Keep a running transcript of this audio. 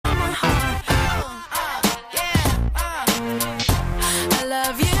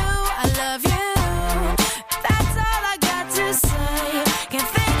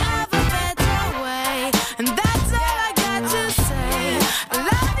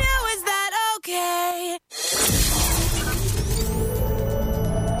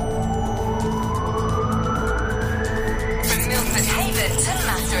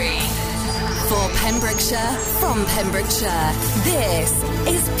Pembrokeshire, from Pembrokeshire. This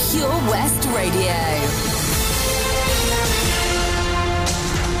is Pure West Radio.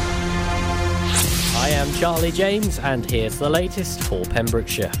 I am Charlie James, and here's the latest for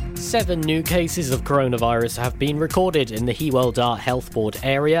Pembrokeshire. 7 new cases of coronavirus have been recorded in the Hywel Dda Health Board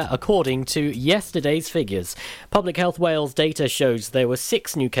area, according to yesterday's figures. Public Health Wales data shows there were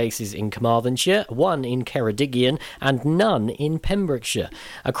 6 new cases in Carmarthenshire, 1 in Ceredigion, and none in Pembrokeshire.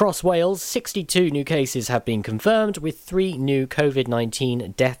 Across Wales, 62 new cases have been confirmed, with 3 new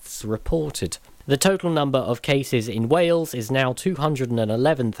COVID-19 deaths reported. The total number of cases in Wales is now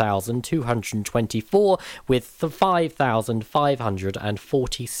 211,224, with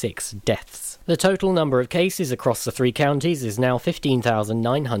 5,546 deaths. The total number of cases across the 3 counties is now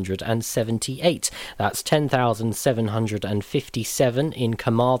 15,978. That's 10,757 in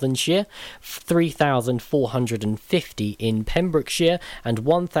Carmarthenshire, 3,450 in Pembrokeshire, and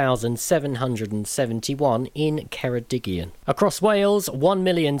 1,771 in Ceredigion. Across Wales,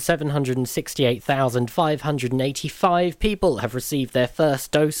 1,768,585 people have received their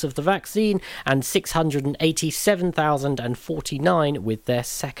first dose of the vaccine, and 687,049 with their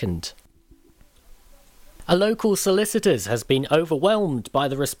second. A local solicitors has been overwhelmed by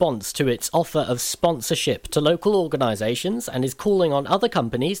the response to its offer of sponsorship to local organisations and is calling on other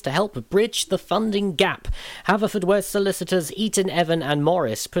companies to help bridge the funding gap. Haverfordwest solicitors Eaton, Evan and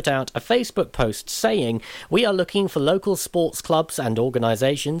Morris put out a Facebook post saying, "We are looking for local sports clubs and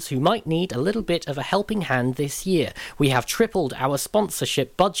organisations who might need a little bit of a helping hand this year. We have tripled our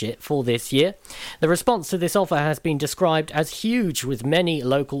sponsorship budget for this year." The response to this offer has been described as huge, with many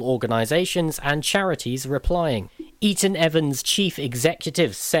local organisations and charities replying. Eaton Evans' chief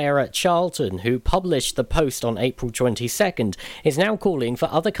executive, Sarah Charlton, who published the post on April 22nd, is now calling for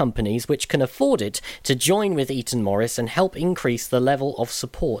other companies which can afford it to join with Eaton Morris and help increase the level of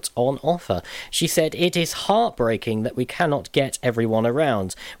support on offer. She said, "It is heartbreaking that we cannot get everyone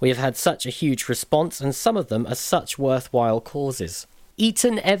around. We have had such a huge response, and some of them are such worthwhile causes."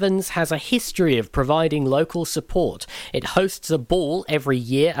 Eaton Evans has a history of providing local support. It hosts a ball every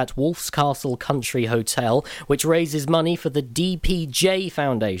year at Wolf's Castle Country Hotel, which raises money for the DPJ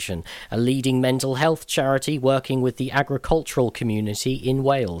Foundation, a leading mental health charity working with the agricultural community in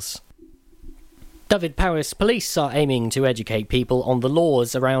Wales. Dyfed-Powys Police are aiming to educate people on the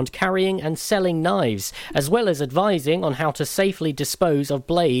laws around carrying and selling knives, as well as advising on how to safely dispose of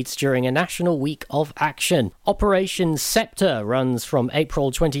blades during a national week of action. Operation Sceptre runs from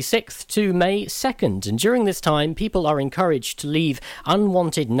April 26th to May 2nd, and during this time, people are encouraged to leave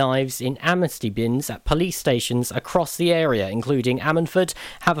unwanted knives in amnesty bins at police stations across the area, including Ammanford,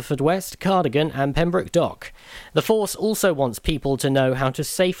 Haverfordwest, Cardigan and Pembroke Dock. The force also wants people to know how to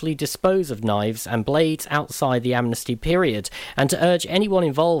safely dispose of knives and blades outside the amnesty period, and to urge anyone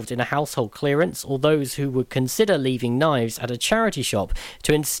involved in a household clearance or those who would consider leaving knives at a charity shop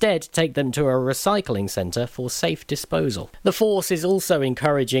to instead take them to a recycling centre for safe disposal. The force is also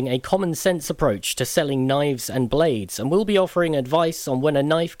encouraging a common sense approach to selling knives and blades, and will be offering advice on when a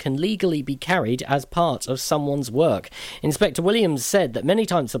knife can legally be carried as part of someone's work. Inspector Williams said that many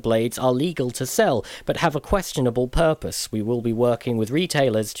types of blades are legal to sell but have a questionable purpose. We will be working with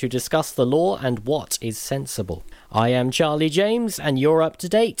retailers to discuss the law and what is sensible. I am Charlie James, and you're up to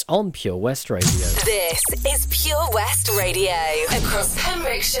date on Pure West Radio. This is Pure West Radio. Across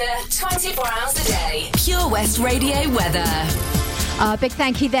Pembrokeshire, 24 hours a day. Pure West Radio weather. Big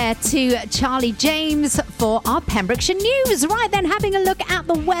thank you there to Charlie James for our Pembrokeshire news. Right then, having a look at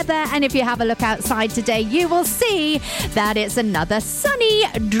the weather, and if you have a look outside today, you will see that it's another sunny,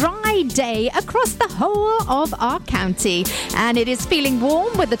 dry day across the whole of our county, and it is feeling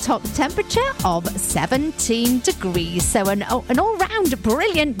warm with a top temperature of 17 degrees. So an all-round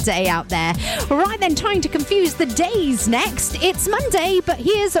brilliant day out there. Right then, trying to confuse the days next. It's Monday, but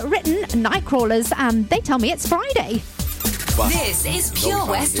here's written Nightcrawlers, and they tell me it's Friday. This is Pure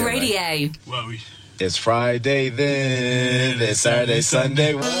West Radio. It's Friday then, it's Saturday,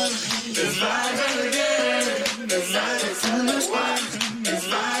 Sunday. It's Friday again, it's Saturday, Sunday. It's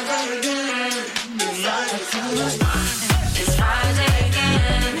Friday again, it's Saturday, Sunday. It's Friday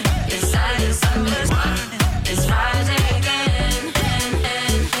again, it's Saturday, Sunday. It's Friday again.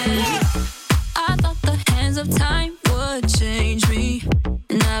 I thought the hands of time would change me,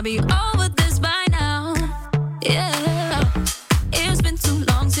 and I'd be over this by now. Yeah. It's been too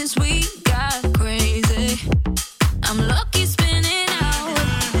long since we got crazy. I'm lucky spinning out.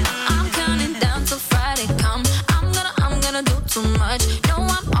 I'm counting down till Friday come. I'm gonna do too much. No,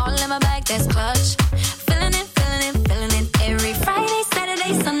 I'm all in my bag, that's clutch. Feeling it. Every Friday,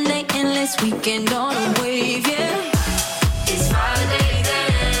 Saturday, Sunday, endless weekend on a wave, yeah. It's Friday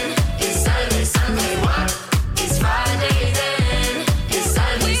then, it's Saturday, Sunday, what?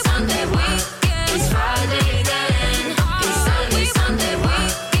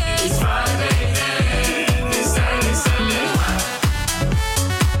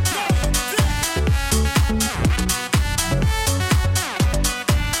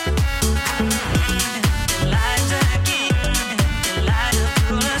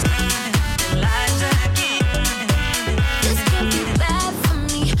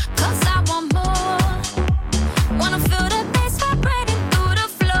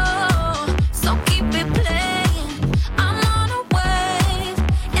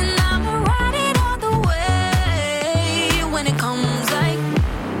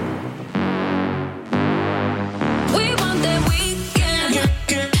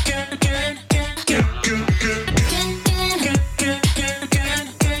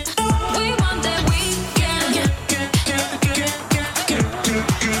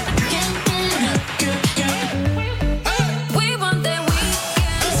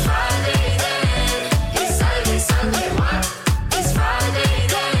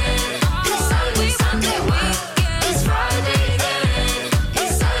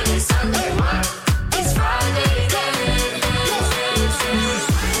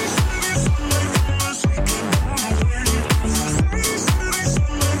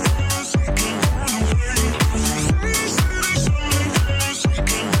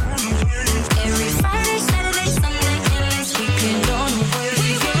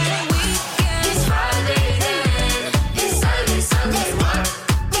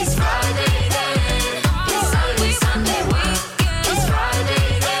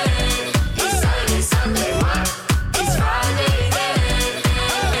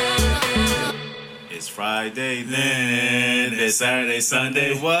 Friday, then it's Saturday,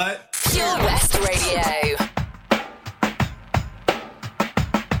 Sunday, what? Pure West Radio.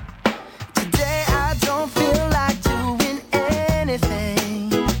 Today I don't feel like doing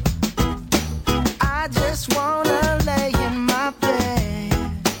anything. I just wanna lay in my bed.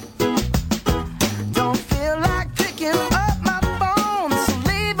 Don't feel like picking up my phone, so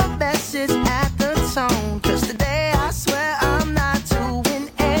leave a message at the tone. 'Cause today I swear I'm not doing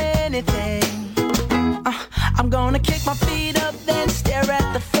anything. I'm gonna kick my feet up, then stare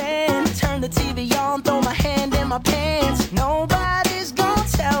at the fan. Turn the TV on, throw my hand in my pants. Nobody's gonna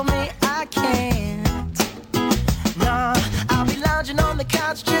tell me I can't. Nah, I'll be lounging on the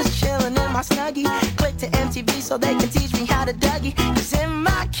couch, just chilling in my Snuggie. Click to MTV so they can teach me how to Dougie. 'Cause in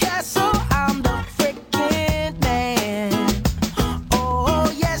my castle, I'm the freaking man.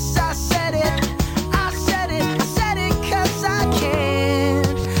 Oh, yes, I said it. I said it. I said it 'cause I can.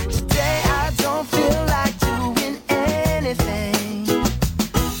 Today I don't feel like doing anything.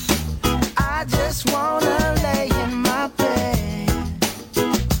 I just wanna lay in my bed.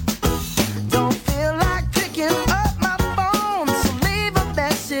 Don't feel like picking up my phone, so leave a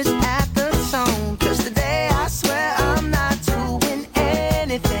message at the tone. 'Cause today I swear I'm not doing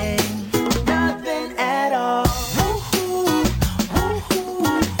anything. Nothing at all. Woo-hoo, woo-hoo,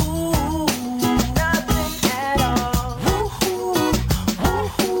 woo-hoo. Nothing at all. Woo-hoo,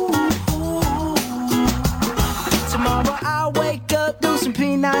 woo-hoo, woo-hoo. Tomorrow I'll wake up, do some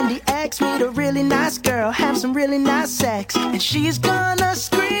P90X, meet a really nice girl, have some really nice sex, and she's gonna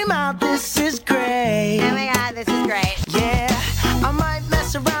scream out, "This is great." Oh my God, this is great. Yeah, I might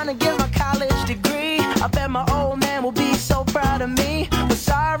mess around and get my college degree. I bet my old man will be so proud of me. But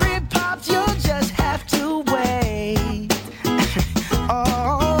sorry, Pops, you'll just have to wait.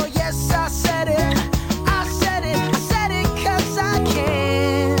 Oh, yes, I said it. I said it. I said it 'cause I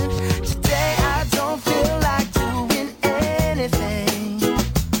can. Today I don't feel like doing anything.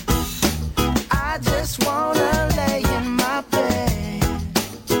 I just wanna lay in my bed.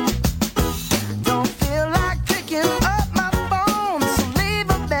 Don't feel like picking up my phone, so leave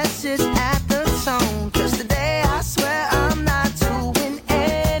a message at the tone. 'Cause today I swear I'm not doing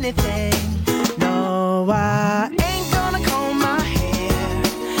anything. No, I ain't gonna comb my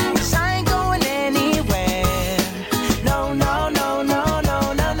hair, 'cause I ain't going anywhere. No, no, no, no,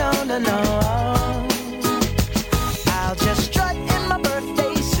 no, no, no, no, no. I'll just strut in my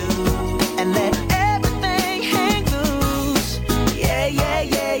birthday suit and let everything hang loose. Yeah, yeah,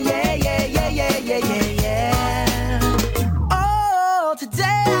 yeah, yeah, yeah, yeah, yeah, yeah, yeah, yeah. Oh,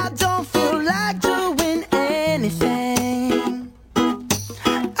 today I don't feel like doing anything.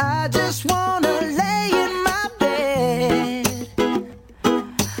 I just wanna lay in my bed.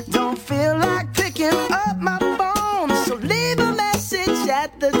 Don't feel like picking up my phone, so leave a message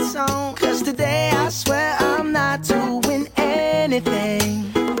at the tone. 'Cause today I swear I'm not doing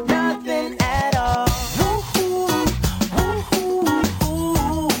anything. Nothing at all. Woo-hoo, woo-hoo,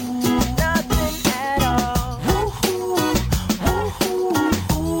 woo-hoo. Nothing at all. Woo-hoo, woo-hoo,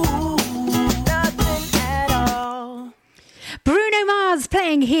 woo-hoo. Nothing at all. Bruno Mars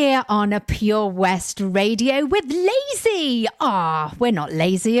playing here on a Pure West Radio with Lazy. We're not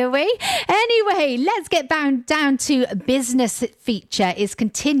lazy, are we? Anyway, let's get down to business feature is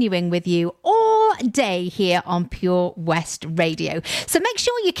continuing with you all day here on Pure West Radio. So make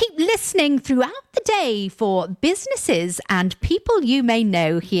sure you keep listening throughout the day for businesses and people you may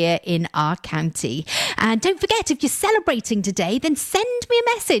know here in our county. And don't forget, if you're celebrating today, then send me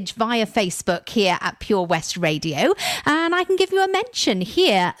a message via Facebook here at Pure West Radio, and I can give you a mention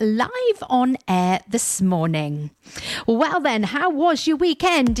here live on air this morning. Well then, how was your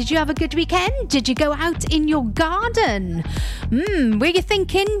weekend? Did you have a good weekend? Did you go out in your garden? Were you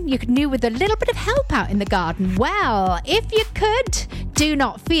thinking you could do with a little bit of help out in the garden? Well, if you could, do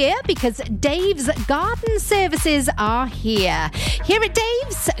not fear, because Dave's Garden Services are here. Here at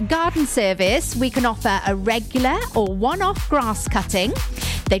Dave's Garden Service, we can offer a regular or one-off grass cutting.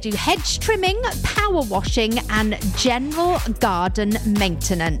 They do hedge trimming, power washing and general garden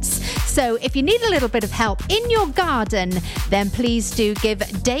maintenance. So if you need a little bit of help in your garden, then please do give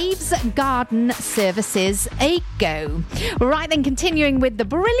Dave's Garden Services a go. Right then, continuing with the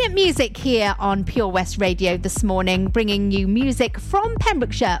brilliant music here on Pure West Radio this morning, bringing you music from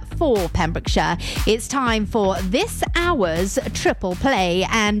Pembrokeshire for Pembrokeshire. It's time for this hour's Triple Play,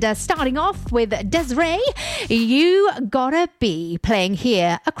 and starting off with Desiree, You Gotta Be, playing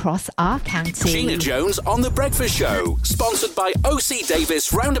here across our county. Gina Jones on The Breakfast Show, sponsored by OC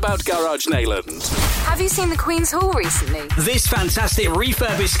Davis Roundabout Garden Garage Neyland. Have you seen the Queen's Hall recently? This fantastic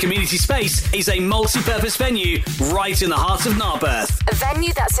refurbished community space is a multi-purpose venue right in the heart of Narberth. A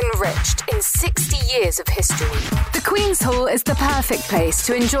venue that's enriched in 60 years of history. The Queen's Hall is the perfect place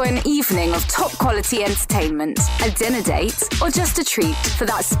to enjoy an evening of top-quality entertainment, a dinner date, or just a treat for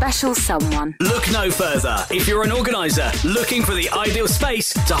that special someone. Look no further if you're an organiser looking for the ideal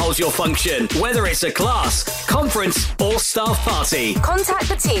space to hold your function, whether it's a class, conference, or staff party. Contact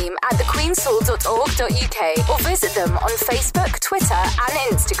the team at thequeenshall.org.uk or visit them on Facebook, Twitter, and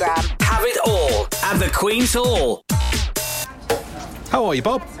Instagram. Have it all at the Queen's Hall. How are you,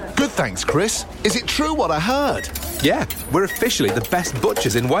 Bob? Good, thanks, Chris. Is it true what I heard? Yeah, we're officially the best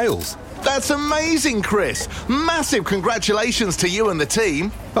butchers in Wales. That's amazing, Chris. Massive congratulations to you and the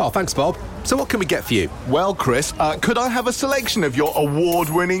team. Oh, thanks, Bob. So what can we get for you? Well, Chris, could I have a selection of your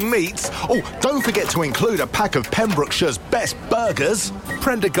award-winning meats? Oh, don't forget to include a pack of Pembrokeshire's best burgers.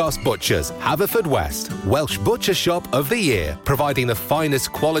 Prendergast Butchers, Haverfordwest, Welsh Butcher Shop of the Year, providing the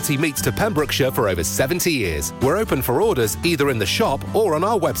finest quality meats to Pembrokeshire for over 70 years. We're open for orders either in the shop or on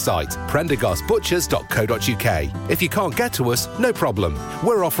our website, prendergastbutchers.co.uk. If you can't get to us, no problem.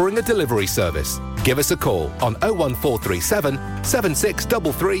 We're offering a delivery service. Give us a call on 01437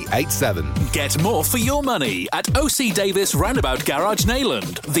 763387. Get more for your money at OC Davis Roundabout Garage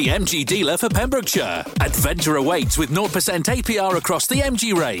Neyland, the MG dealer for Pembrokeshire. Adventure awaits with 0% APR across the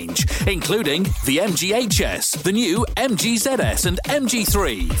MG range, including the MG HS, the new MG ZS and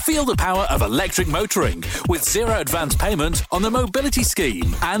MG3. Feel the power of electric motoring with zero advance payment on the mobility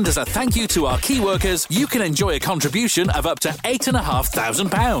scheme. And as a thank you to our key workers, you can enjoy a contribution of up to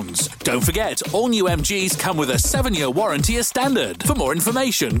 £8,500. Don't forget, all new MGs come with a 7-year warranty as standard. For more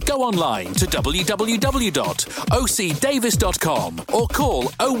information, go online to www.ocdavis.com or call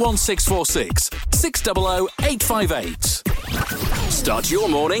 01646 600 858. Start your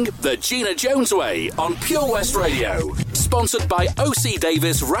morning the Gina Jones way on Pure West Radio. Sponsored by OC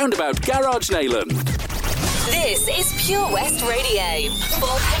Davis Roundabout Garage Neyland. This is Pure West Radio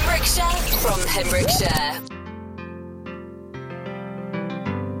for Pembrokeshire from Pembrokeshire.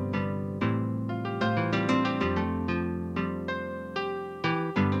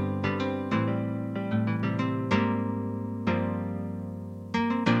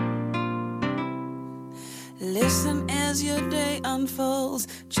 Listen as your day unfolds.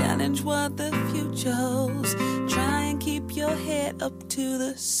 Challenge what the future holds. Try and keep your head up to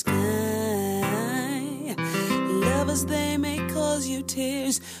the sky. Lovers, they may cause you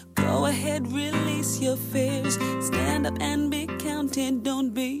tears. Go ahead, release your fears. Stand up and be counted.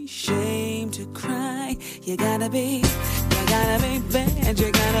 Don't be ashamed to cry. You gotta be bad.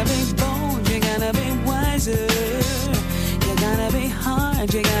 You gotta be bold. You gotta be wiser. You gotta be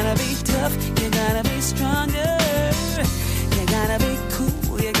hard, you gotta be tough, you gotta be stronger. You gotta be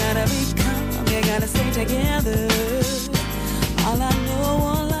cool, you gotta be calm, you gotta stay together. All I know,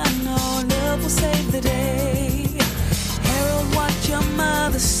 love will save the day. Herald what your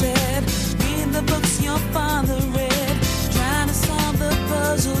mother said, read the books your father read, trying to solve the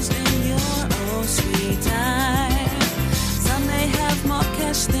puzzles in your own sweet time. Some may have more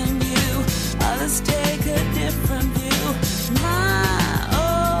cash than you, others take a different view. My,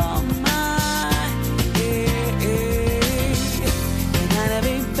 oh my, yeah, yeah. You gotta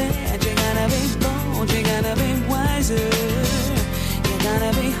be bad, you gotta be bold, you gotta be wiser. You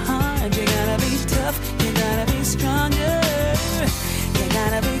gotta be hard, you gotta be tough, you gotta be stronger. You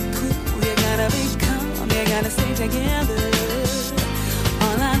gotta be cool, you gotta be calm, you gotta stay together.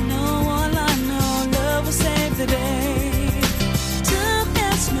 All I know, love will save the day. Time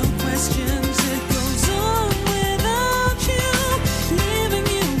asks no questions, it goes on without you, leaving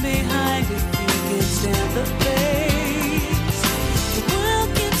you behind if you can stand the pace. The world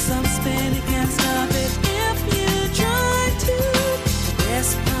keeps on spinning, can't stop it if you try to. The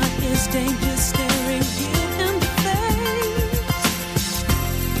best part is danger staring you in the face.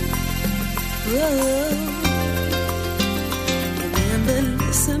 Whoa. Remember,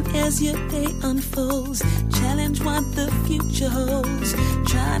 listen as your day unfolds. Challenge what the future holds.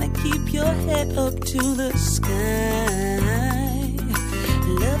 Try to keep your head up to the sky.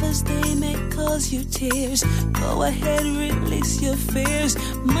 Lovers, they may cause you tears. Go ahead, release your fears.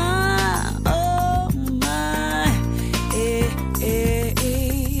 My, oh my, eh, eh,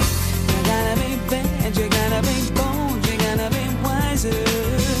 eh. You gotta be bad, you gotta be bold, you gotta be wiser.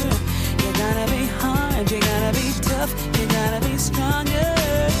 You gotta be hard, you gotta be tough, you gotta be stronger.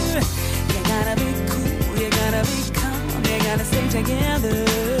 You gotta be cool, you gotta be calm, you gotta stay together.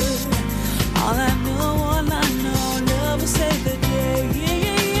 All I know, love will save the day. Yeah,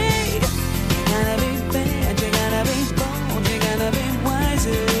 yeah, yeah. You gotta be bad, you gotta be bold, you gotta be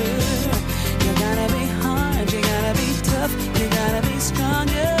wiser.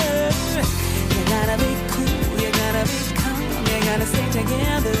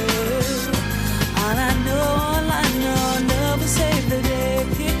 together. All I know, love will save the day.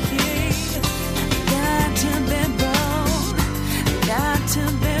 Got to be bold, got to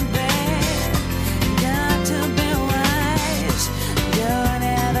be bad, got to be wise, don't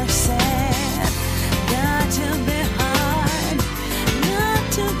ever sad. Got to be hard, not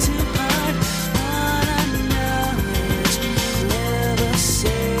too hard. All I know is love will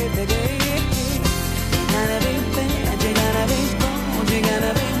save the day. You gotta be bad, you gotta be bold, you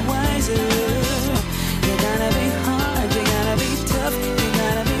gotta be wiser. You gotta be hard, you gotta be tough, you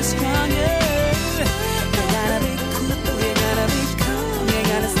gotta be stronger. You gotta be cool, you gotta be calm, you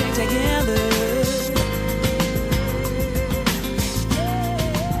gotta stay together.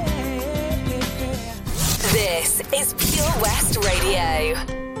 This is Pure West Radio.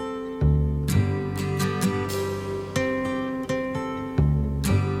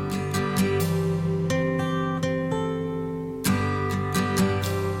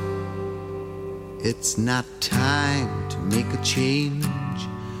 It's not time to make a change.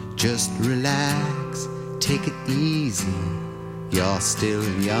 Just relax, take it easy. You're still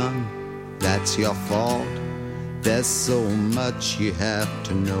young, that's your fault. There's so much you have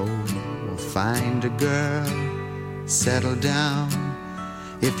to know. Find a girl, settle down.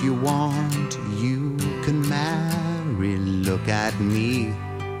 If you want, you can marry. Look at me,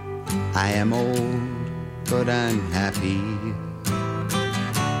 I am old, but I'm happy.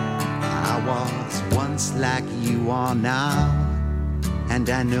 I was once like you are now, and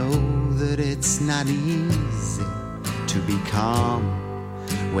I know that it's not easy to be calm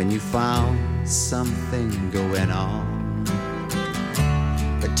when you found something going on.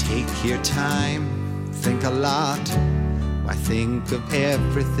 But take your time, think a lot. Why, think of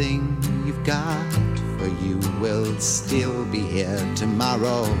everything you've got, for you will still be here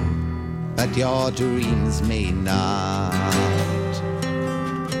tomorrow, but your dreams may not.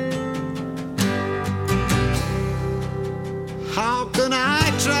 How can I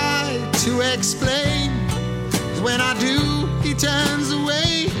try to explain? When I do, he turns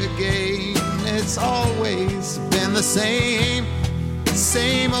away again. It's always been the same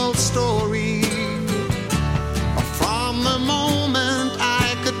old story. From the moment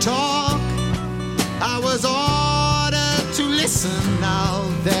I could talk, I was ordered to listen. Now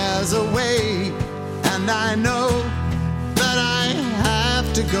there's a way, and I know that I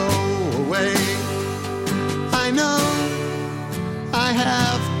have to go away. I know I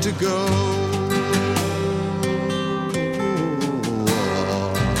have to go.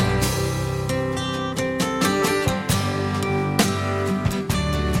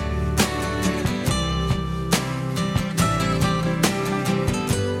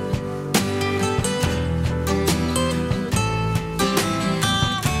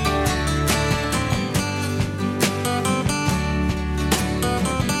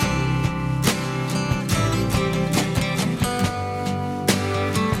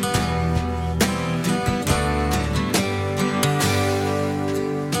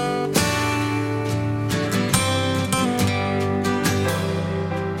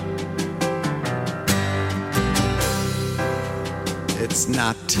 It's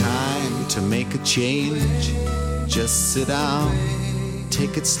not time to make a change. Just sit down,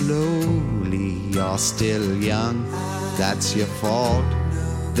 take it slowly. You're still young, that's your fault.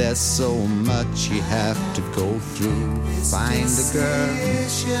 There's so much you have to go through. Find a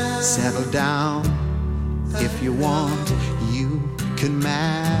girl, settle down. If you want, you can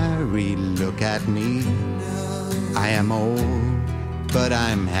marry. Look at me, I am old, but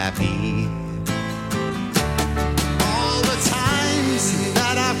I'm happy.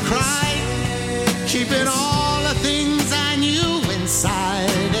 That I've cried, keeping all the things I knew inside.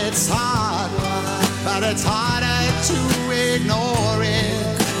 It's hard, but it's harder to ignore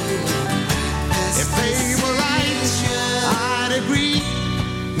it. If they were right, I'd agree,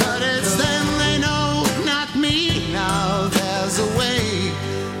 but it's them they know, not me. Now there's a way,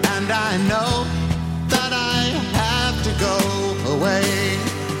 and I know that I have to go away.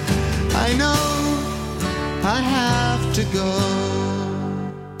 I know I have to go.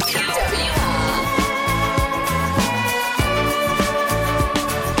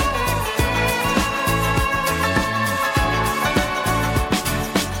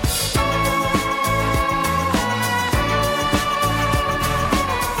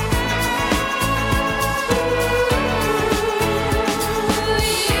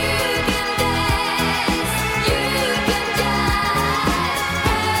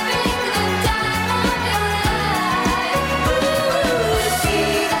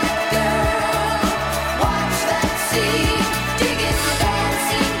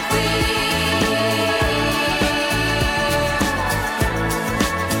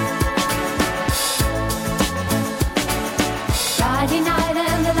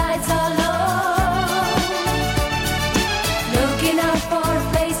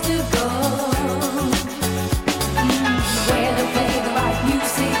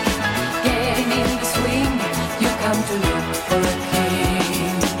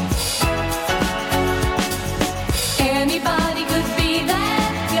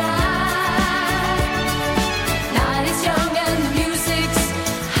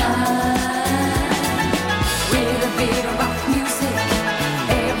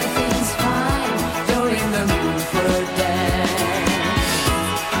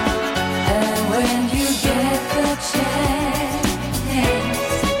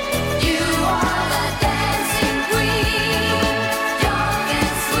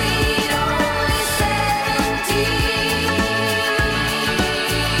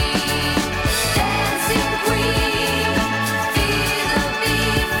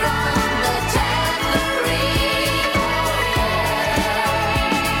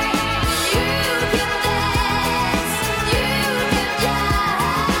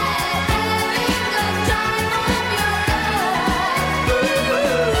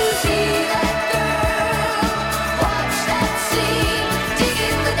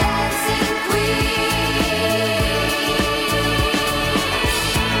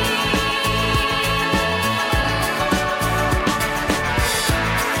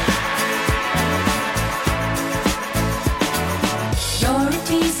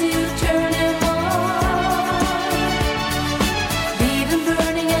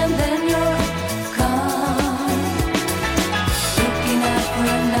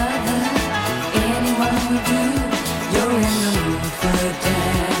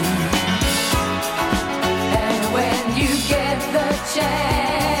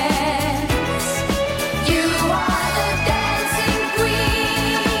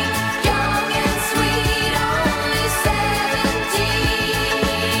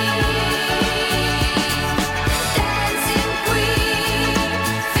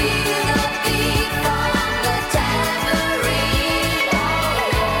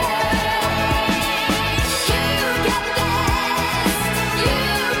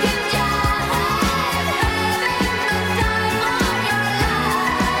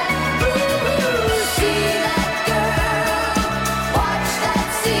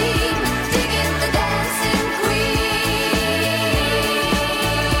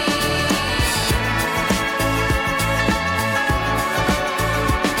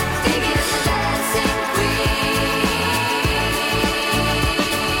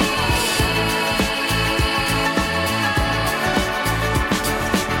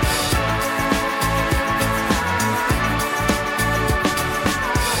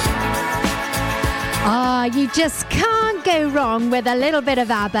 just can't go wrong with a little bit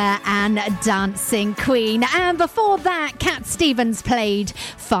of ABBA and Dancing Queen. And before that, Cat Stevens played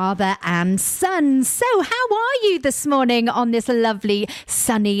Father and Son. So how are you this morning on this lovely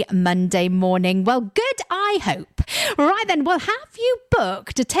sunny Monday morning? Well, good, I hope. Right then, well, have you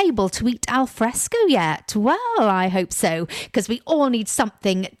booked a table to eat al fresco yet? Well, I hope so, because we all need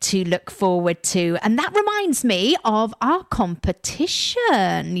something to look forward to. And that reminds me of our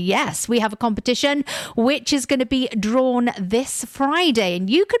competition. Yes, we have a competition which is going to be drawn this Friday, and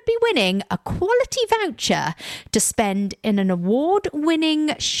you could be winning a quality voucher to spend in an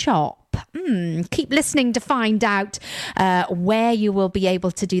award-winning shop. Keep listening to find out where you will be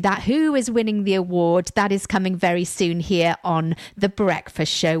able to do that. Who is winning the award? That is coming very soon here on The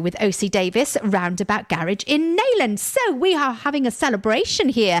Breakfast Show with O.C. Davis, Roundabout Garage in Neyland. So we are having a celebration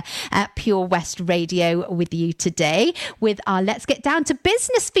here at Pure West Radio with you today with our Let's Get Down to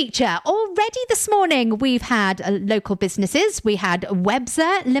Business feature. Already this morning, we've had local businesses. We had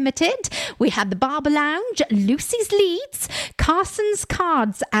Webzer Limited. We had the Barber Lounge, Lucy's Leeds, Carson's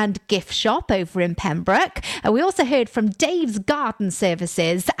Cards and Gift Shop over in Pembroke. We also heard from Dave's Garden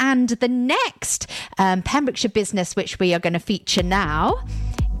Services, and the next Pembrokeshire business which we are going to feature now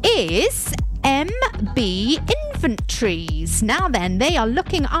is MB Inventories. Now then, they are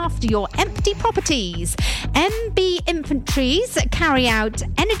looking after your empty properties. MB Inventories carry out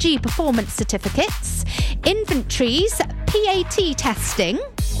energy performance certificates, inventories, PAT testing,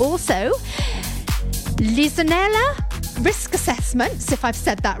 also Legionella risk assessments, if I've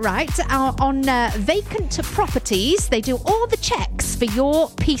said that right, are on vacant properties. They do all the checks for your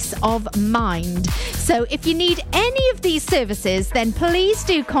peace of mind. So if you need any of these services, then please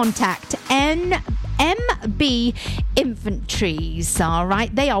do contact MB Inventories. All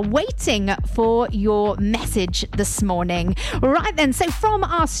right, they are waiting for your message this morning. Right then, so from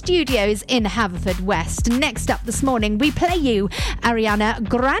our studios in Haverfordwest, next up this morning, we play you Ariana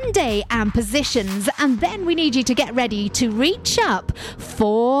Grande and Positions, and then we need you to get ready to reach up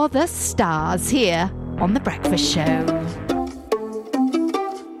for the stars here on The Breakfast Show.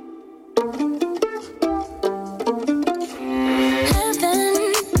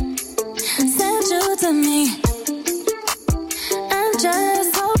 To me, I'm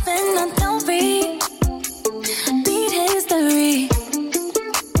just hoping I don't repeat history.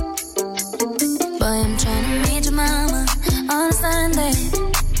 Boy, I'm trying to meet your mama on a Sunday,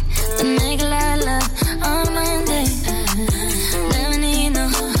 to make a lot of love on Monday. Never need no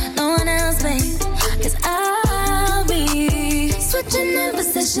one else, babe, 'cause I'll be switching up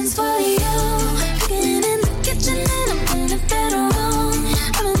positions for you. Getting in the kitchen and I'm in the bedroom.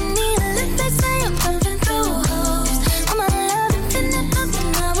 I don't need a lift, they say I'm coming through.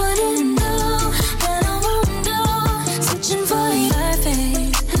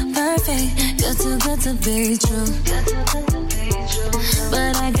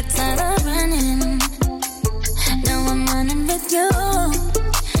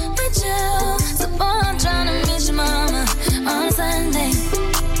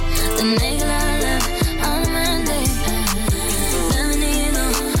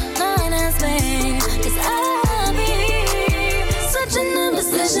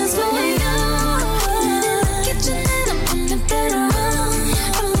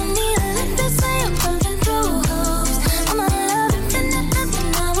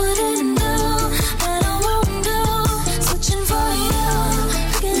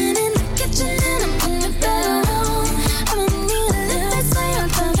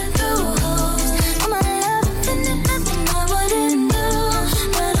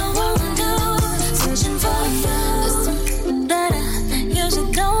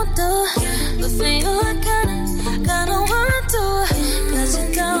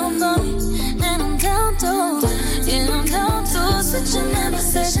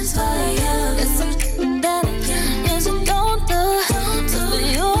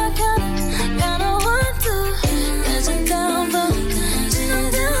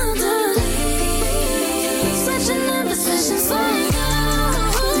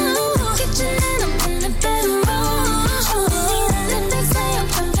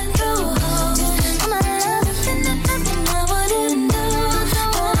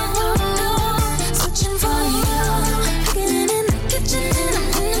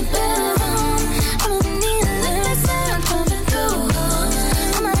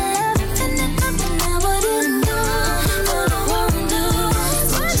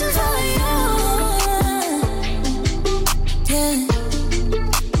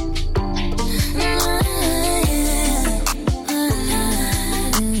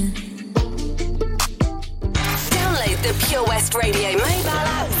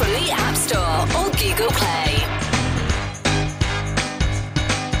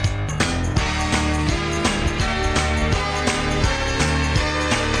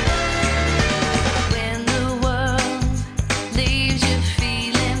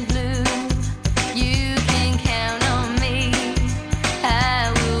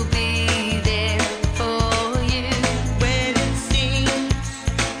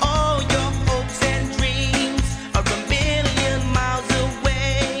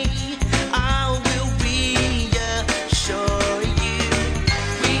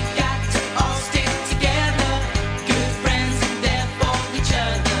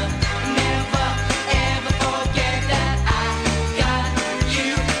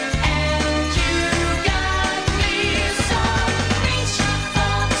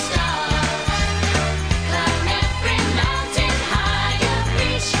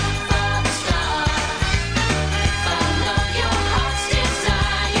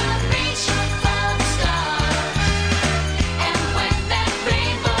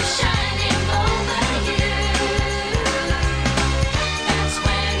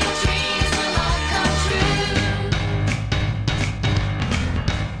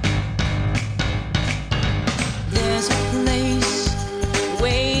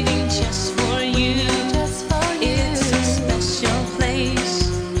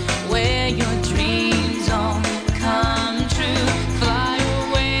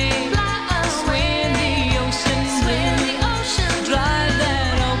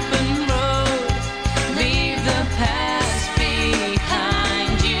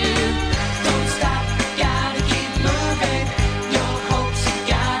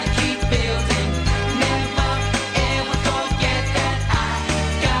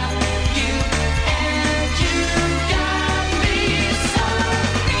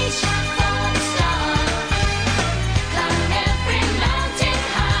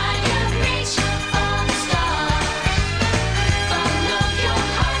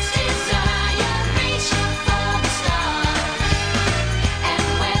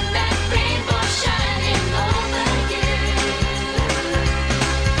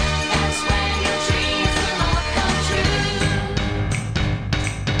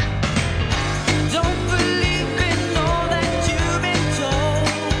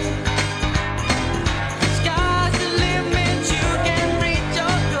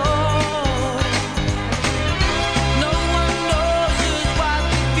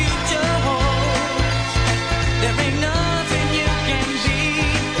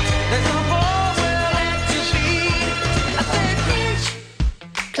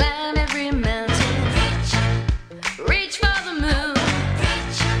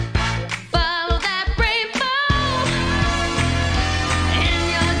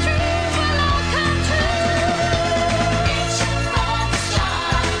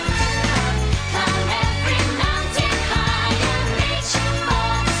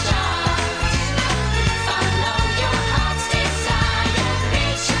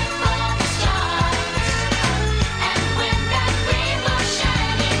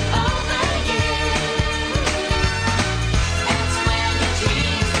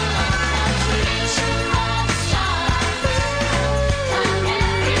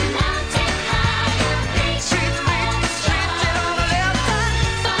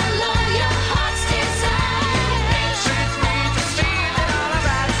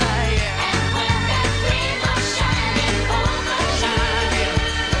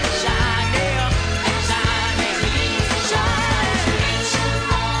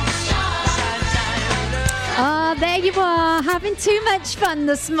 too much fun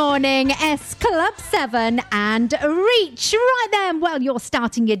this morning. S Club 7 and Reach. Right then, well, you're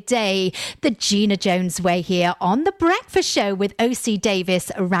starting your day the Gina Jones way here on The Breakfast Show with OC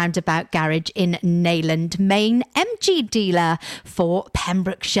Davis Roundabout Garage in Neyland, Maine, MG dealer for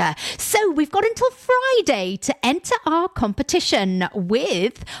Pembrokeshire. So we've got until Friday to enter our competition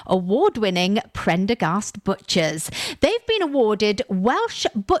with award-winning Prendergast Butchers. They've been awarded Welsh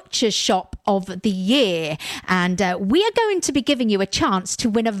Butchers Shop of the Year, and we are going to be giving you a chance to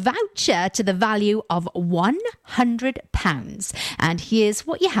win a voucher to the value of £100. And here's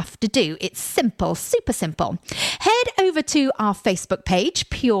what you have to do. It's simple, super simple. Head over to our Facebook page,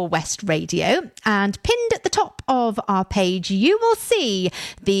 Pure West Radio, and pinned at the top of our page, you will see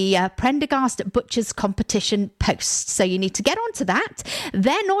the Prendergast Butchers competition post. So you need to get onto that.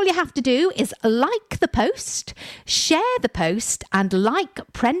 Then all you have to do is like the post, share the post, and like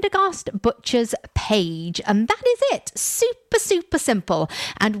Prendergast Butchers page. And that is it. Super, super simple.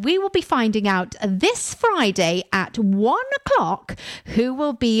 And we will be finding out this Friday at 1 o'clock who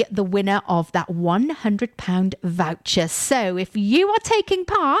will be the winner of that £100 voucher. So if you are taking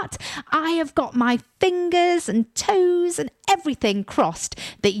part, I have got my fingers and toes and everything crossed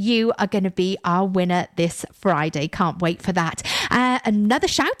that you are going to be our winner this Friday. Can't wait for that. Another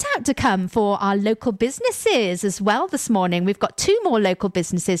shout out to come for our local businesses as well this morning. We've got 2 more local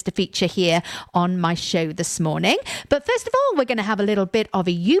businesses to feature here on my show this morning. But first of all, we're going to have a little bit of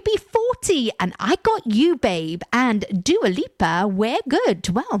a UB40 and I Got You Babe and Dua Lipa, We're Good.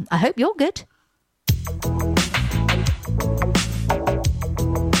 Well, I hope you're good.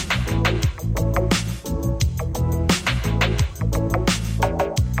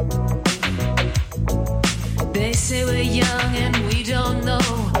 They say we're young and we don't know.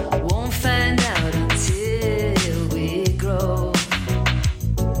 Won't find out until we grow.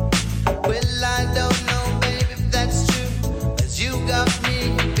 Well, I don't know, baby, if that's true. 'Cause you got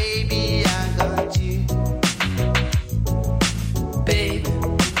me, baby, I got you. Babe,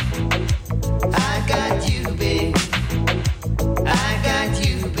 I got you, babe. I got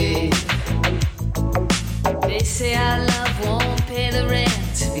you, babe. they say our love won't pay the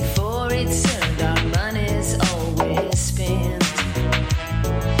rent before it's earned. Our money's always spent.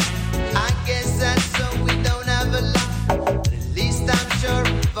 I guess that's so we don't have a lot. But at least I'm sure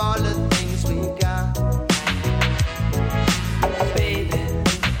of all the things we got. Baby,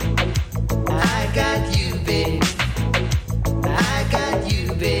 I got you, babe. I got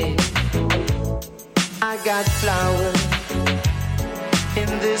you, babe. I got flowers in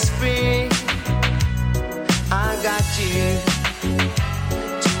the spring. I got you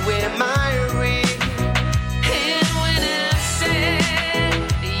to wear my ring. and when I said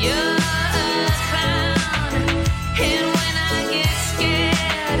you're a clown, and when I get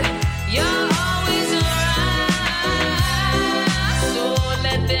scared, you're always around. So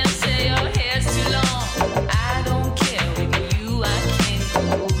let them say your hair's too long. I don't care, with you I can't go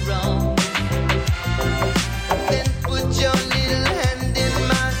wrong. Then put your little hand in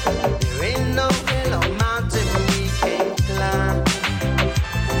mine. There ain't no hill or mountain we can't climb.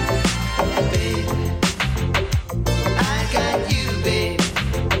 Baby, I got you, babe.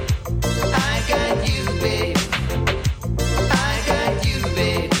 I got you, babe. I got you,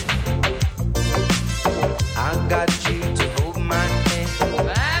 babe. I got you to hold my hand.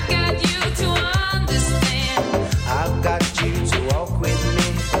 I've got you to understand. I've got you to walk with me.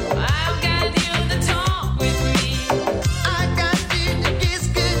 I've got you to talk with me. I got you to kiss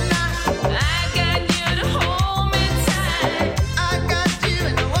goodnight. I've got you to hold me tight. I got you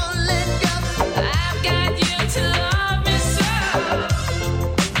and I won't let go. I've got you to love me so.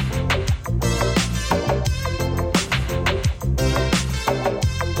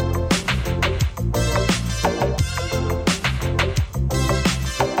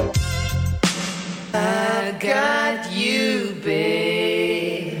 I got you,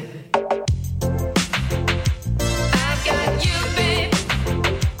 babe. I got you, babe.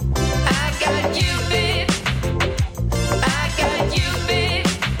 I got you, babe. I got you, babe. I got you, babe.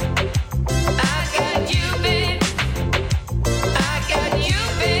 I got you, babe. I got you,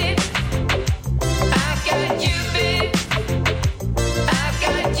 babe. I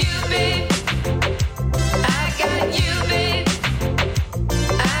got you, babe. I got you, babe.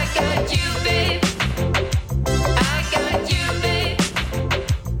 I got you, babe. I got you, babe.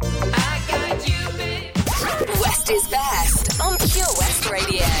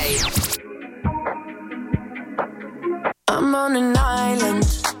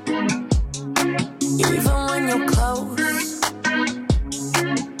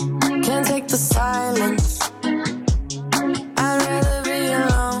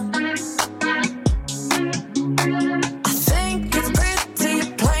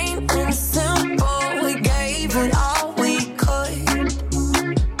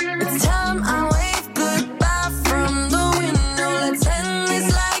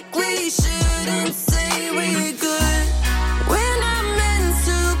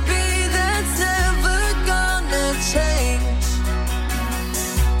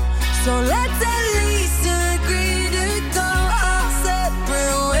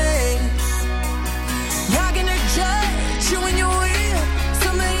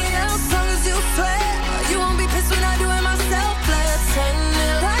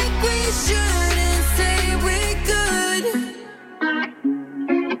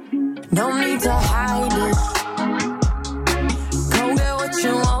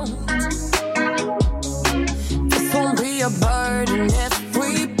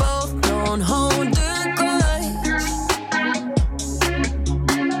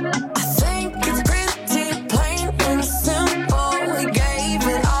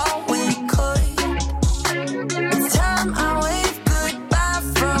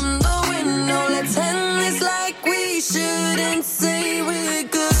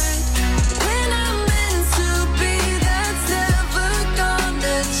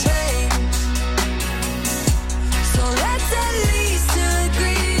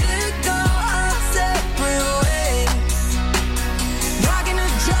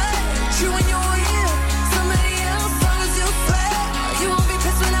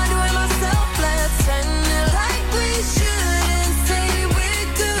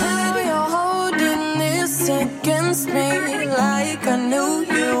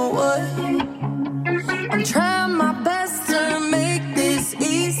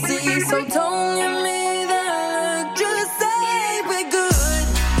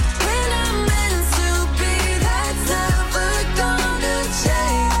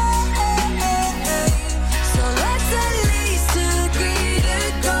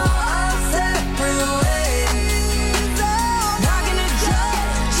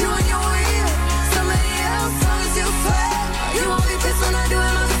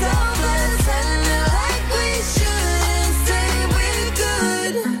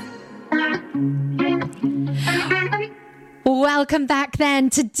 Welcome back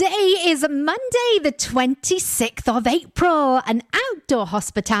then. Today is Monday, the 26th of April, and outdoor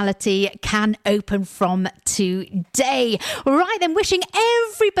hospitality can open from today. Right then, wishing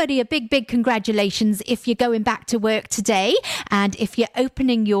everybody a big congratulations if you're going back to work today and if you're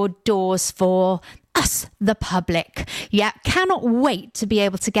opening your doors for us, the public. Yeah, cannot wait to be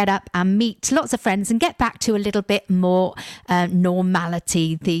able to get up and meet lots of friends and get back to a little bit more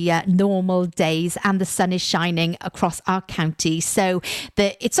normality, the normal days, and the sun is shining across our county. So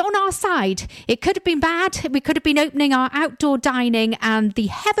it's on our side. It could have been bad. We could have been opening our outdoor dining and the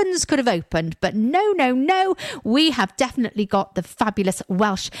heavens could have opened. But no. We have definitely got the fabulous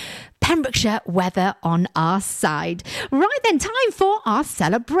Welsh Pembrokeshire weather on our side. Right then, time for our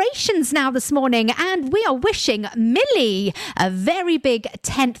celebrations now this morning, and we are wishing Millie a very big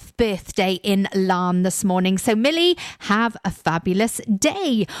 10th birthday in Larne this morning. So Millie, have a fabulous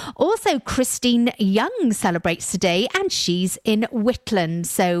day. Also, Christine Young celebrates today and she's in Whitland.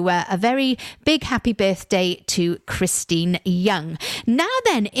 So a very big happy birthday to Christine Young. Now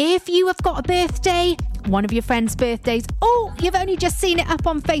then, if you have got a birthday, one of your friends' birthdays, or you've only just seen it up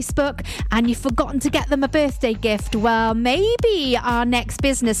on Facebook and you've forgotten to get them a birthday gift, well, maybe our next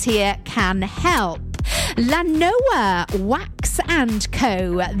business here can help. Lanoa Wax &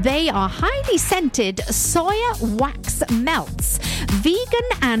 Co. They are highly scented soya wax melts, vegan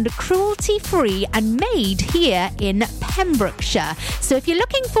and cruelty-free, and made here in Pembrokeshire. So if you're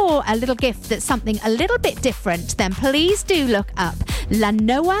looking for a little gift that's something a little bit different, then please do look up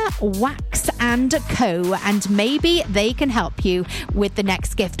Lanoa Wax & Co. and maybe they can help you with the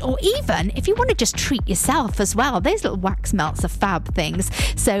next gift. Or even if you want to just treat yourself as well, those little wax melts are fab things.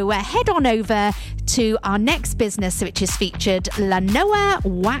 So head on over to our next business, which is featured Lanoa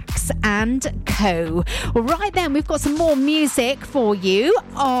Wax & Co. Right then, we've got some more music for you.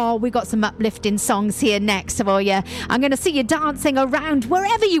 Oh, we've got some uplifting songs here next for you. I'm going to see you dancing around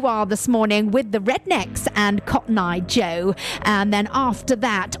wherever you are this morning with the Rednecks and Cotton Eye Joe. And then after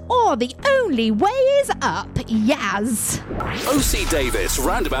that, the only way is up, Yaz. OC Davis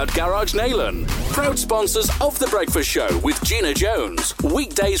Roundabout Garage Neyland, proud sponsors of The Breakfast Show with Gina Jones,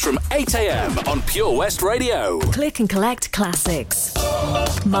 weekdays from 8 a.m. on Pure West Radio. Click and collect classics.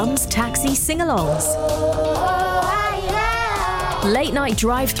 Mum's taxi sing-alongs. Late night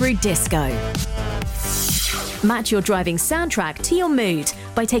drive-through disco. Match your driving soundtrack to your mood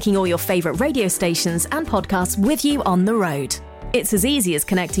by taking all your favourite radio stations and podcasts with you on the road. It's as easy as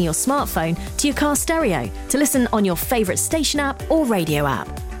connecting your smartphone to your car stereo to listen on your favourite station app or radio app.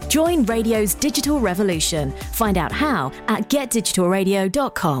 Join radio's digital revolution. Find out how at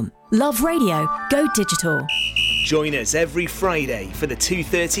getdigitalradio.com. Love radio, go digital. Join us every Friday for the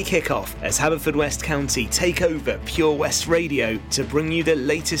 2:30 kickoff as Haverfordwest County take over Pure West Radio to bring you the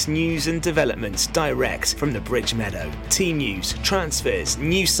latest news and developments direct from the Bridge Meadow. Team news, transfers,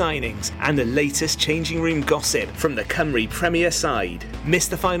 new signings and the latest changing room gossip from the Cymru Premier side. Miss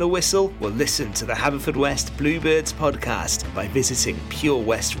the final whistle? Well, listen to the Haverfordwest Bluebirds podcast by visiting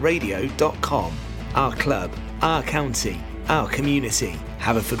purewestradio.com. Our club, our county, our community.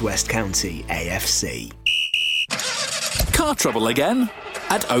 Haverfordwest County AFC. Car trouble again?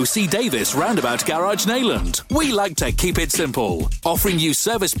 At OC Davis Roundabout Garage Neyland, we like to keep it simple, offering you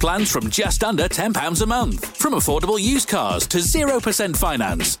service plans from just under £10 a month, from affordable used cars to 0%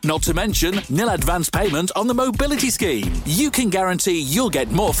 finance, not to mention nil advance payment on the mobility scheme. You can guarantee you'll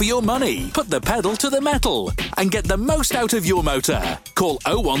get more for your money. Put the pedal to the metal and get the most out of your motor. Call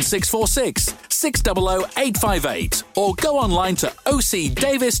 01646 600 858 or go online to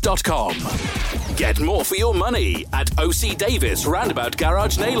ocdavis.com. Get more for your money at OC Davis Roundabout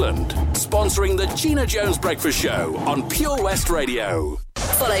Garage Neyland, sponsoring the Gina Jones Breakfast Show on Pure West Radio.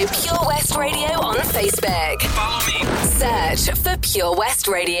 Follow Pure West Radio on Facebook. Follow me. Search for Pure West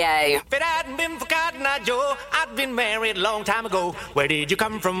Radio. If it hadn't been for Cotton Eye Joe, I'd been married a long time ago. Where did you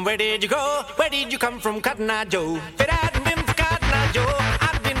come from? Where did you go? Where did you come from, Cotton Eye Joe? If it hadn't been for Cotton Eye Joe,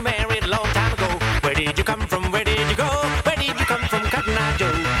 I'd been married a long time ago. Where did you come from? Where did you go? Where did you come from, Cotton Eye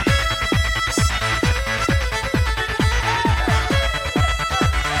Joe?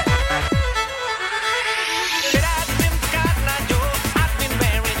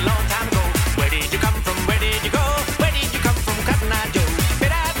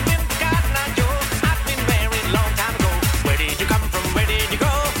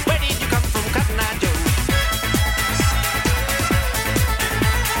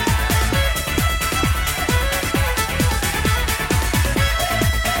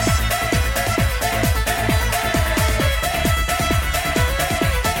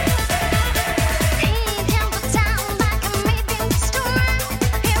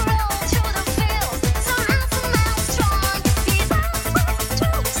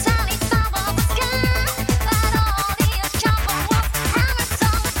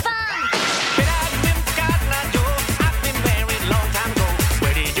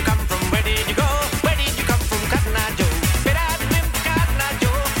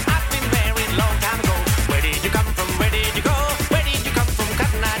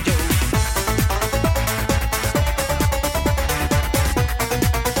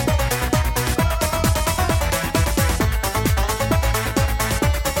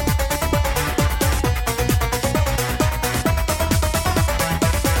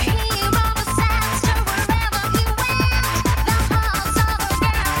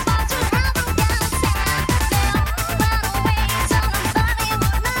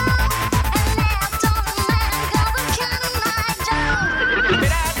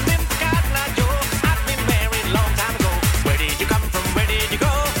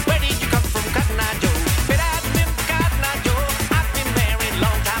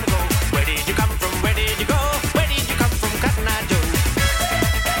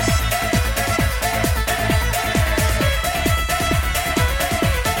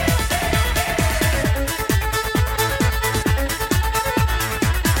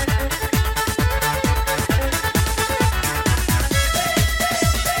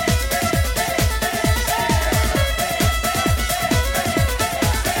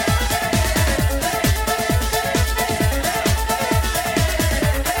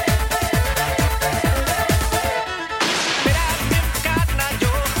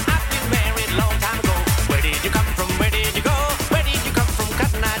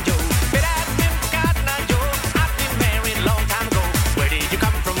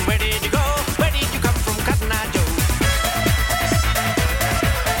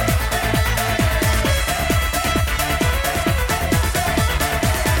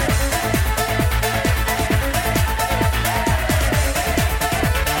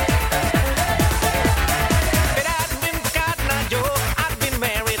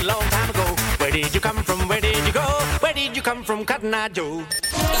 Eye Joe.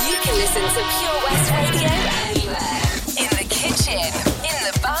 You can listen to Pure West Radio anywhere. In the kitchen, in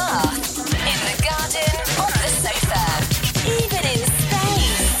the bath, in the garden, on the sofa, even in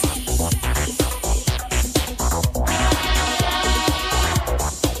space.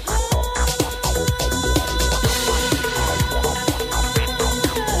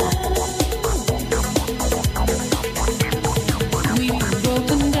 We've been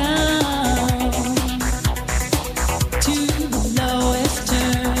broken down to the lowest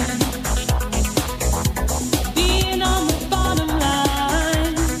turn. Being on the bottom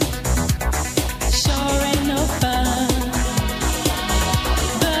line sure ain't no fun.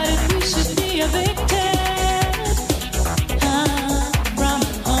 But if we should be evicted from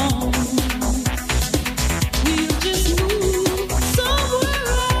home, we'll just move somewhere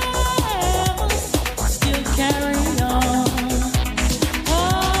else, still carry on.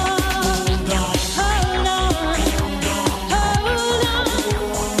 Hold on, hold on, hold on,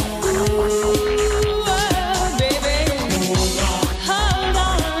 ooh, baby, hold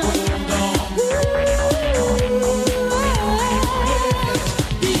on,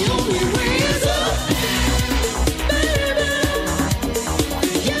 the only way is up, baby,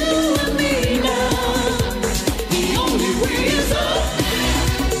 for you and me now. The only way is up,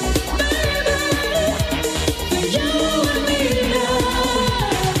 baby, for you and me now.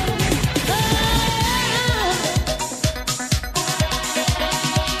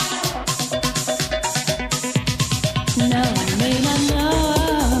 You may not know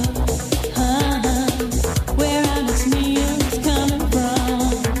where our next meal is coming from,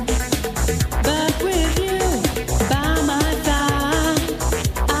 but with you by my side,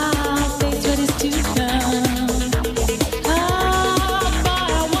 I'll face what is to come. But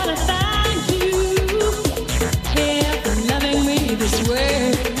I wanna thank you here for loving me this way.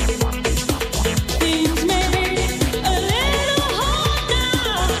 Things may be a little hard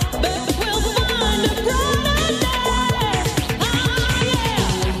now, but we'll find a brighter day. Oh yeah,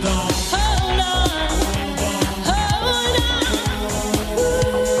 hold on, hold on,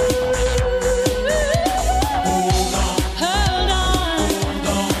 hold on,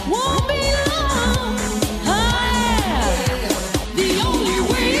 won't be long. Oh yeah, the only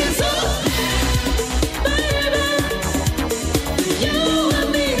way is up, baby, for you and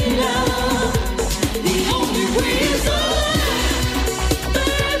me now. The only way is up,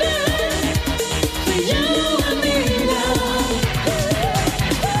 baby, for you and me now.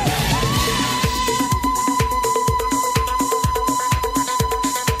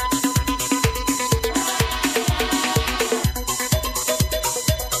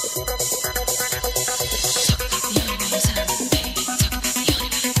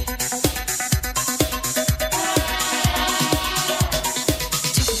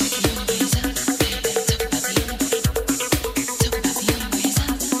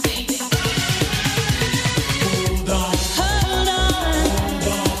 Hold on,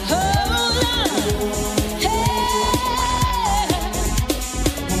 hold on, hey.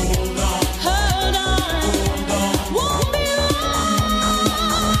 Hold on, won't be long.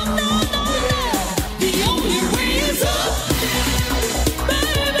 No. The only way is up,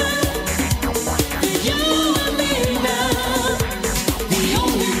 baby, for you and me now. The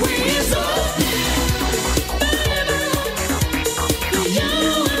only way is up, baby, for you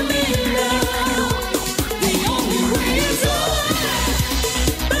and me now. The only way is up,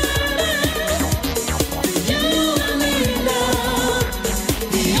 baby, for you and me now.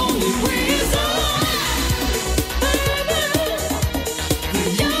 The only way is up, baby, for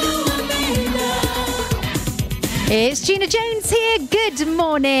you and me now. It's Gina Jones here. Good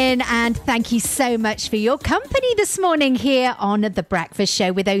morning, and thank you so much for your company this morning here on The Breakfast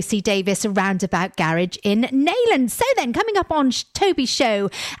Show with OC Davis Roundabout Garage in Neyland. So then, coming up on Toby's show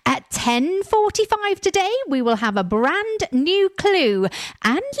at 10:45 today, we will have a brand new clue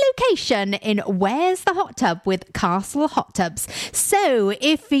and location in Where's the Hot Tub with Castle Hot Tubs. So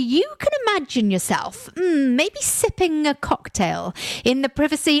if you can imagine yourself maybe sipping a cocktail in the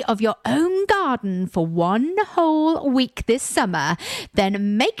privacy of your own garden for one whole week this summer,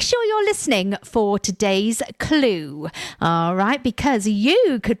 then make sure you're listening for today's clue. All right, because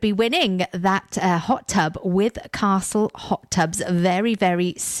you could be winning that hot tub with Castle Hot Tubs very,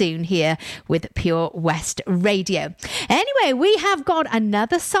 very soon here with Pure West Radio. Anyway, we have got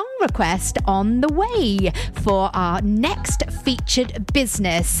another song request on the way for our next featured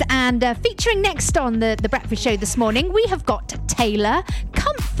business. And featuring next on the Breakfast Show this morning, we have got Taylor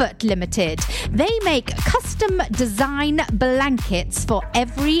Comfort. Comfort Limited. They make custom design blankets for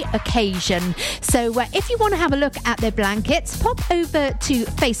every occasion. So if you want to have a look at their blankets, pop over to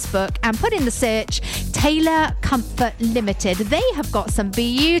Facebook and put in the search Taylor Comfort Limited. They have got some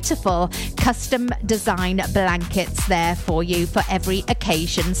beautiful custom design blankets there for you for every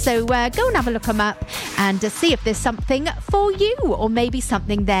occasion. So go and have a look them up and see if there's something for you, or maybe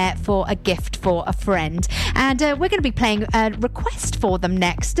something there for a gift for a friend. And we're going to be playing a request for them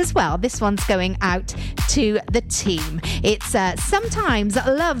next as well. This one's going out to the team. It's Sometimes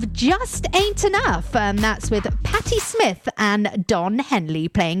Love Just Ain't Enough, and that's with Patti Smith and Don Henley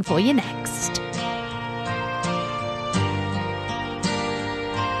playing for you next.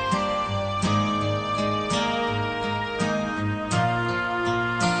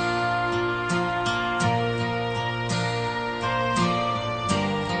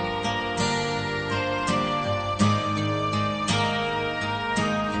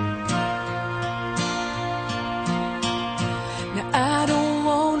 I don't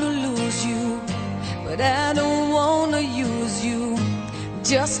wanna lose you, but I don't wanna use you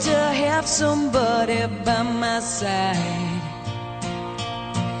just to have somebody by my side.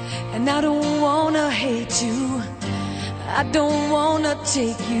 And I don't wanna hate you, I don't wanna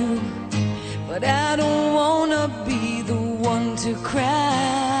take you, but I don't wanna be the one to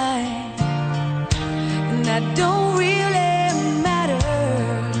cry. And I don't really matter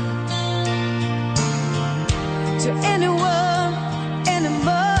to anyone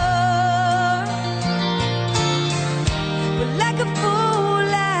anymore. But like a fool,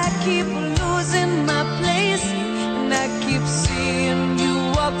 I keep losing my place, and I keep seeing you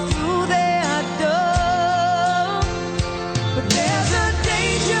walk through that door. But there's a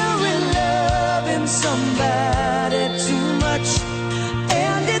danger in loving somebody too much,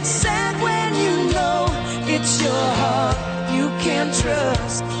 and it's sad when you know it's your heart you can't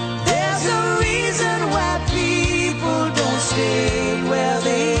trust. There's a reason why people don't stay where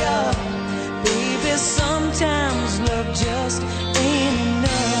they are. Baby, sometimes love just ain't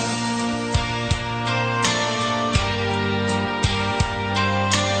enough.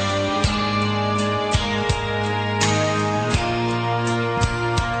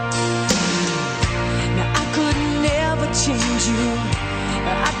 Now I could never change you,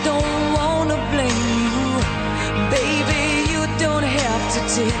 I don't wanna blame you. Baby, you don't have to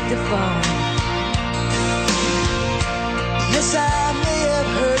take the fall. Yes, I may have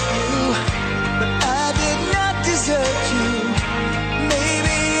hurt you, but I did not desert you.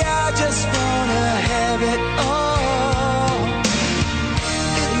 Maybe I just wanna have it all.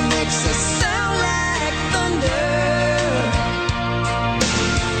 It makes a sound like thunder.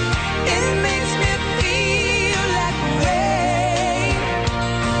 It makes me feel like rain.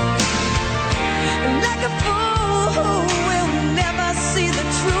 And like a fool who will never see the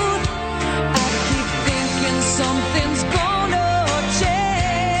truth, I keep thinking something's gonna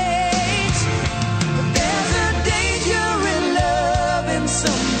change. But there's a danger in loving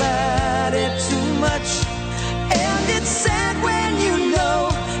somebody too much, and it's sad when you know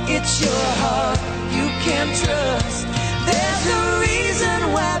it's your heart you can't trust. There's a reason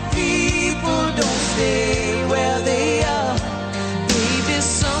why people don't stay where they are. Baby,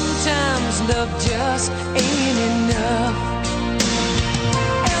 sometimes love just ain't enough.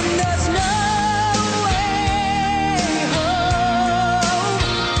 And there's no way home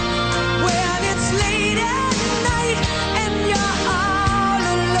when it's late at night and you're all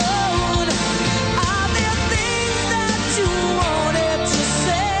alone. Are there things that you wanted to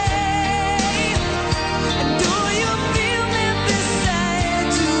say? And do you feel me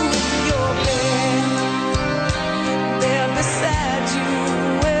beside you in your bed? There beside you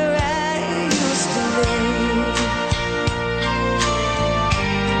where I used to lay.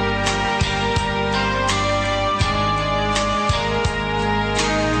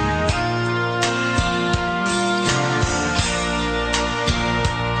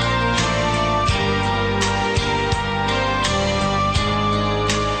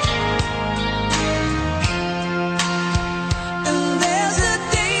 And there's a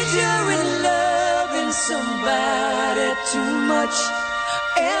danger in loving somebody too much,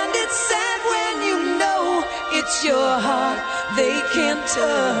 and it's sad when you know it's your heart they can't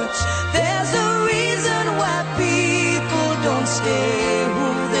touch. There's a reason why people don't stay who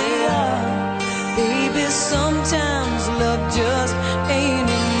they are. Baby, sometimes love just ain't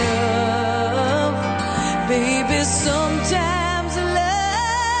enough. Baby, sometimes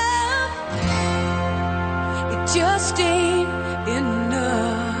love, it just ain't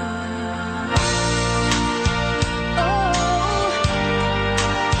enough.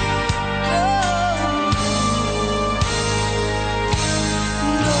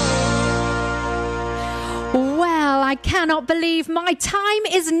 No, I cannot believe my time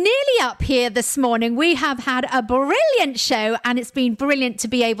is nearly up here this morning. We have had a brilliant show, and it's been brilliant to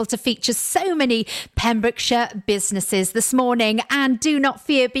be able to feature so many Pembrokeshire businesses this morning. And do not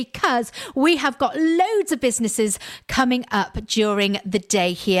fear, because we have got loads of businesses coming up during the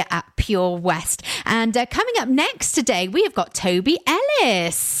day here at Pure West. And coming up next today, we have got Toby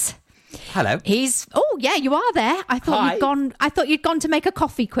Ellis. Hello. Oh yeah, you are there. I thought you'd gone to make a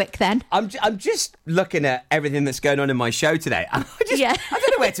coffee quick then. I'm just looking at everything that's going on in my show today. I don't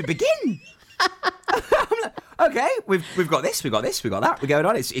know where to begin. Okay, we've got this, we've got that. We're going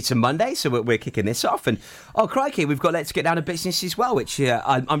on. It's a Monday, so we're kicking this off, and oh crikey, we've got Let's Get Down to Business as well, which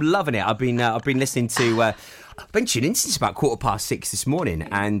I'm loving it. I've been listening to. I've been tuning in since about 6:15 this morning,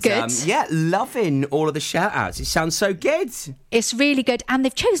 and loving all of the shout outs. It sounds so good. It's really good, and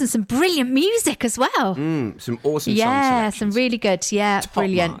they've chosen some brilliant music as well. Some awesome songs. Yeah, some really good. Yeah, Top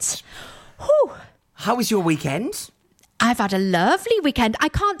brilliant. How was your weekend? I've had a lovely weekend. I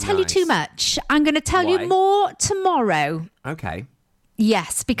can't tell you too much. I'm going to tell you more tomorrow. Okay.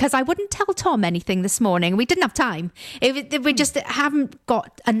 Yes, because I wouldn't tell Tom anything this morning. We didn't have time. We just haven't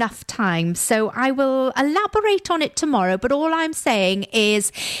got enough time. So I will elaborate on it tomorrow. But all I'm saying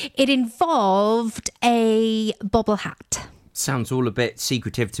is it involved a bobble hat. Sounds all a bit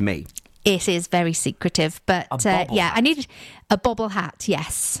secretive to me. It is very secretive. But I need a bobble hat,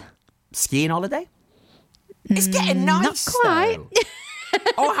 yes. Skiing holiday? It's getting nice, not quite.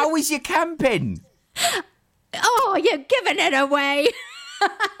 Oh, how was your camping? Oh, you're giving it away.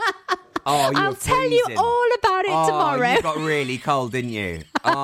 Oh, I'll tell you all about it tomorrow. You got really cold, didn't you?